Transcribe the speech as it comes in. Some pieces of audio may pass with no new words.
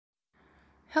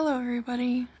Hello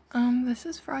everybody, this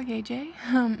is Frog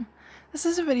AJ. This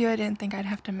is a video I didn't think I'd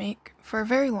have to make for a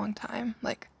very long time,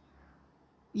 like,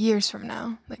 years from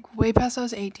now, like, way past I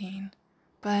was 18,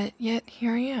 but yet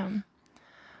here I am.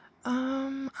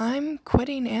 I'm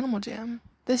quitting Animal Jam.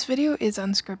 This video is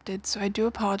unscripted, so I do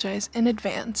apologize in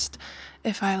advance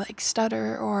if I,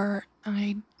 stutter or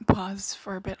I pause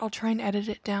for a bit. I'll try and edit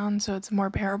it down so it's more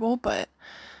bearable, but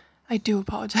I do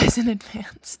apologize in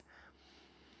advance.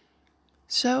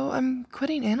 So, I'm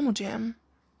quitting Animal Jam.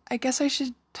 I guess I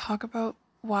should talk about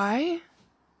why.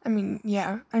 Why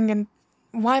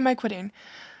am I quitting?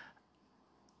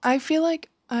 I feel like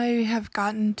I have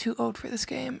gotten too old for this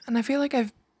game, and I feel like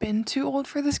I've been too old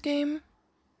for this game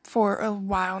for a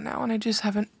while now, and I just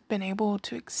haven't been able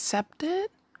to accept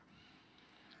it.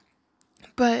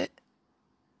 But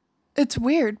it's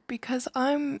weird because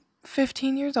I'm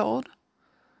 15 years old,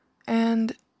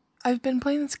 and I've been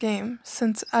playing this game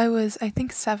since I was, I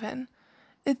think, 7.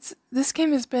 This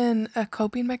game has been a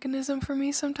coping mechanism for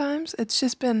me sometimes. It's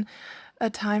just been a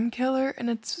time killer, and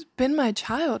it's been my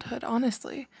childhood,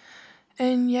 honestly.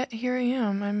 And yet here I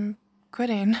am, I'm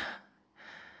quitting.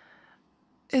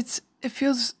 It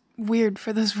feels weird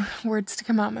for those words to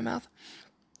come out of my mouth.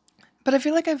 But I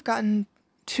feel like I've gotten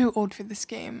too old for this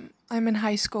game. I'm in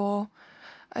high school.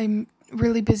 I'm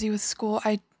really busy with school.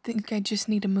 I think I just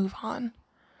need to move on.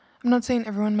 I'm not saying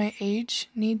everyone my age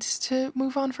needs to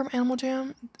move on from Animal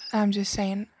Jam. I'm just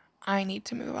saying I need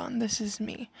to move on. This is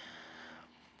me.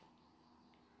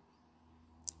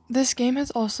 This game has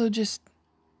also just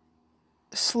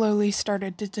slowly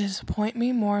started to disappoint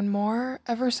me more and more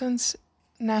ever since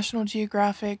National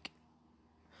Geographic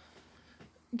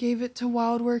gave it to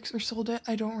WildWorks or sold it.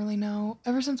 I don't really know.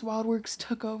 Ever since WildWorks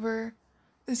took over,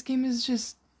 this game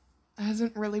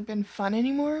hasn't really been fun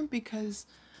anymore because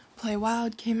Play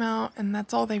Wild came out, and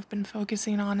that's all they've been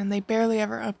focusing on, and they barely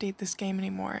ever update this game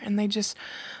anymore, and they just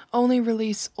only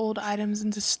release old items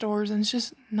into stores, and it's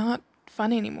just not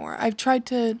fun anymore. I've tried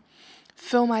to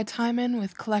fill my time in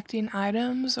with collecting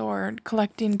items or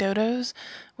collecting dodos,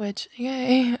 which,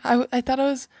 yay, I thought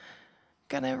I was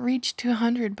gonna reach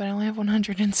 200, but I only have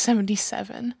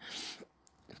 177.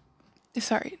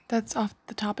 Sorry, that's off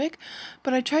the topic,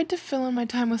 but I tried to fill in my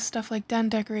time with stuff like den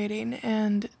decorating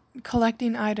and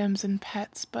collecting items and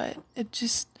pets, but it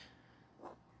just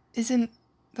isn't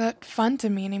that fun to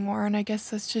me anymore, and I guess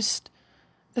that's just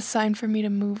a sign for me to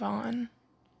move on.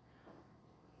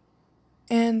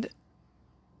 And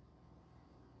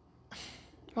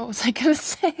what was I gonna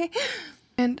say?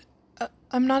 And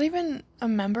I'm not even a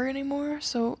member anymore,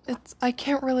 so I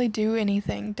can't really do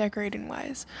anything decorating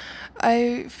wise.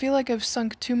 I feel like I've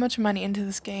sunk too much money into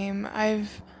this game.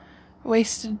 I've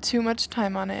wasted too much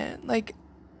time on it. Like,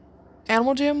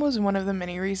 Animal Jam was one of the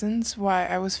many reasons why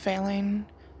I was failing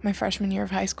my freshman year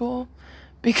of high school,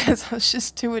 because I was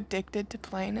just too addicted to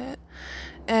playing it.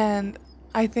 And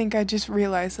I think I just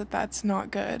realized that that's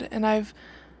not good. And I've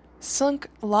sunk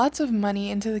lots of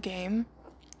money into the game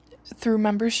through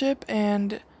membership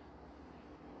through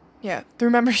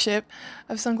membership.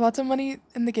 I've sunk lots of money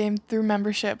in the game through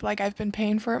membership. Like, I've been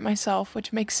paying for it myself,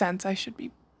 which makes sense. I should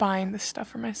be buying this stuff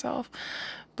for myself.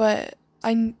 But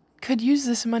I could use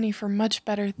this money for much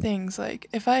better things. Like,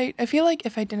 I feel like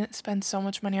if I didn't spend so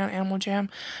much money on Animal Jam,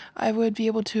 I would be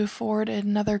able to afford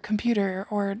another computer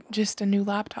or just a new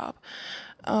laptop.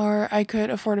 Or I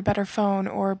could afford a better phone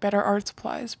or better art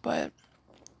supplies, but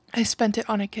I spent it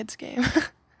on a kid's game.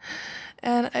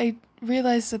 And I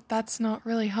realized that that's not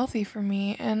really healthy for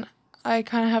me, and I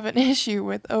kind of have an issue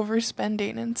with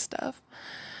overspending and stuff.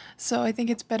 So I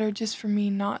think it's better just for me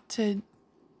not to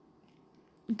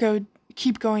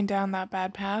keep going down that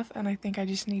bad path, and I think I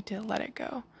just need to let it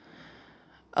go.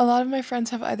 A lot of my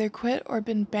friends have either quit or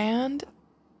been banned,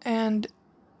 and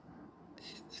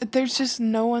there's just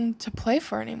no one to play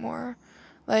for anymore.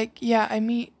 Like, yeah, I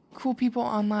meet cool people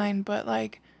online, but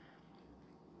like,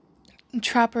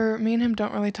 Trapper, me and him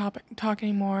don't really talk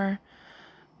anymore.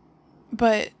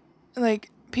 But, like,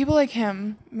 people like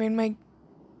him made my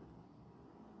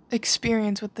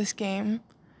experience with this game,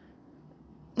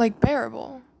 like,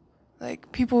 bearable.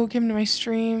 Like, people who came to my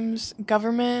streams,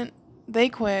 government, they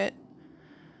quit.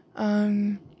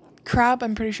 Crab,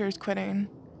 I'm pretty sure, is quitting.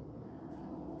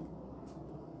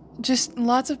 Just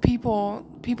lots of people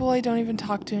I don't even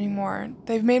talk to anymore.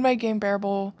 They've made my game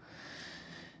bearable,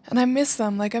 and I miss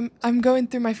them. Like, I'm going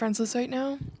through my friends list right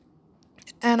now,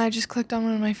 and I just clicked on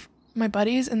one of my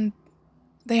buddies, and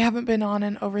they haven't been on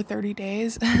in over 30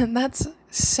 days, and that's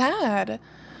sad.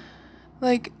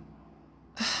 Like,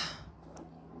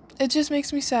 it just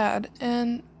makes me sad,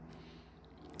 and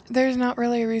there's not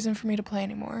really a reason for me to play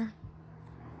anymore.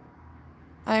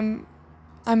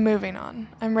 I'm moving on.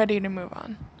 I'm ready to move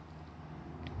on.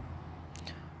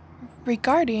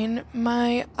 Regarding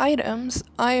my items,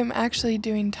 I am actually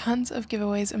doing tons of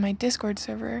giveaways in my Discord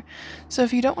server. So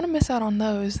if you don't want to miss out on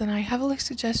those, then I heavily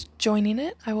suggest joining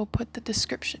it. I will put the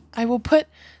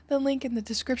link in the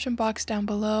description box down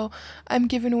below. I'm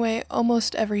giving away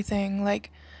almost everything.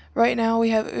 Like right now we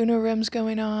have Uno rims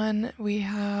going on.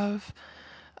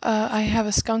 I have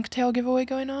a skunk tail giveaway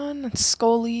going on,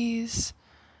 Scullies,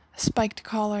 a spiked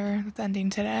collar that's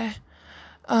ending today.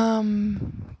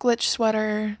 Glitch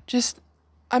sweater,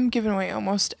 I'm giving away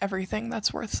almost everything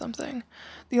that's worth something.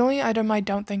 The only item I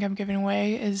don't think I'm giving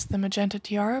away is the magenta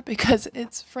tiara because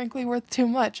it's frankly worth too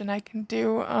much and I can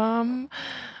do,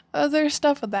 other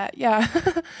stuff with that, yeah.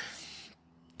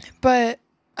 But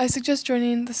I suggest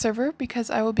joining the server because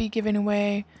I will be giving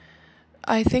away,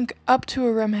 I think, up to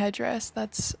a rim headdress.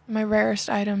 That's my rarest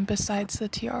item besides the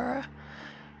tiara.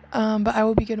 But I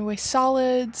will be giving away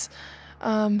solids,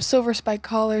 silver spike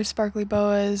collars, sparkly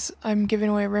boas. I'm giving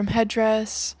away a rim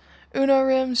headdress, Uno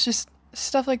rims, just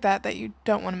stuff like that you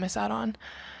don't want to miss out on.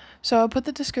 So I'll put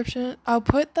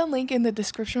the link in the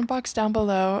description box down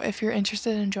below if you're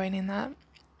interested in joining that.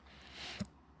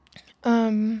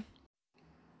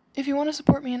 If you want to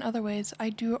support me in other ways, I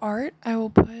do art. I will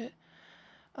put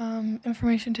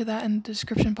information to that in the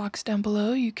description box down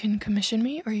below. You can commission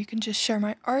me, or you can just share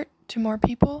my art to more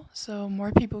people so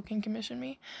more people can commission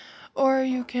me. Or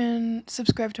you can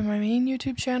subscribe to my main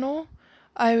YouTube channel.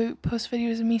 I post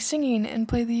videos of me singing and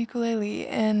play the ukulele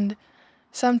and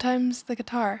sometimes the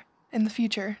guitar in the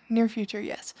future, near future,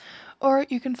 yes. Or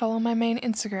you can follow my main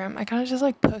Instagram. I kind of just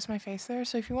like post my face there,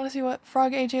 so if you want to see what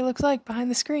Frog AJ looks like behind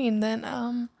the screen,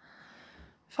 then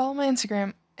follow my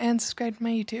Instagram and subscribe to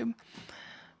my YouTube.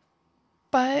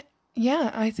 But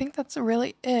yeah, I think that's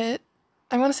really it.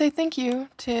 I want to say thank you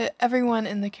to everyone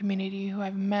in the community who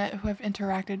I've met, who I've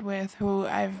interacted with, who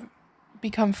I've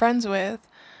become friends with.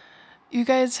 You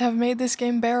guys have made this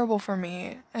game bearable for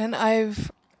me, and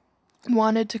I've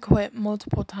wanted to quit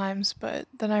multiple times, but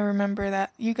then I remember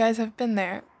that you guys have been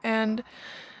there, and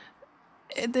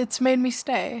it's made me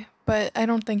stay, but I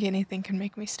don't think anything can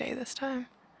make me stay this time.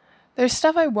 There's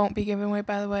stuff I won't be giving away,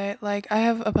 by the way. Like, I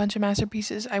have a bunch of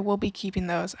masterpieces. I will be keeping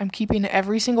those. I'm keeping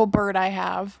every single bird I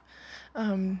have.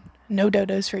 No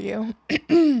dodos for you.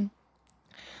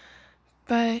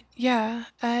 But yeah,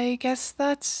 I guess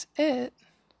that's it.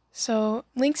 So,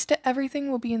 links to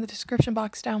everything will be in the description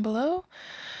box down below.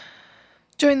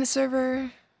 Join the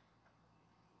server.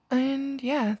 And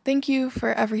yeah, thank you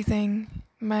for everything,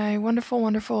 my wonderful,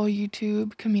 wonderful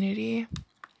YouTube community.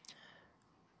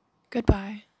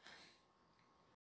 Goodbye.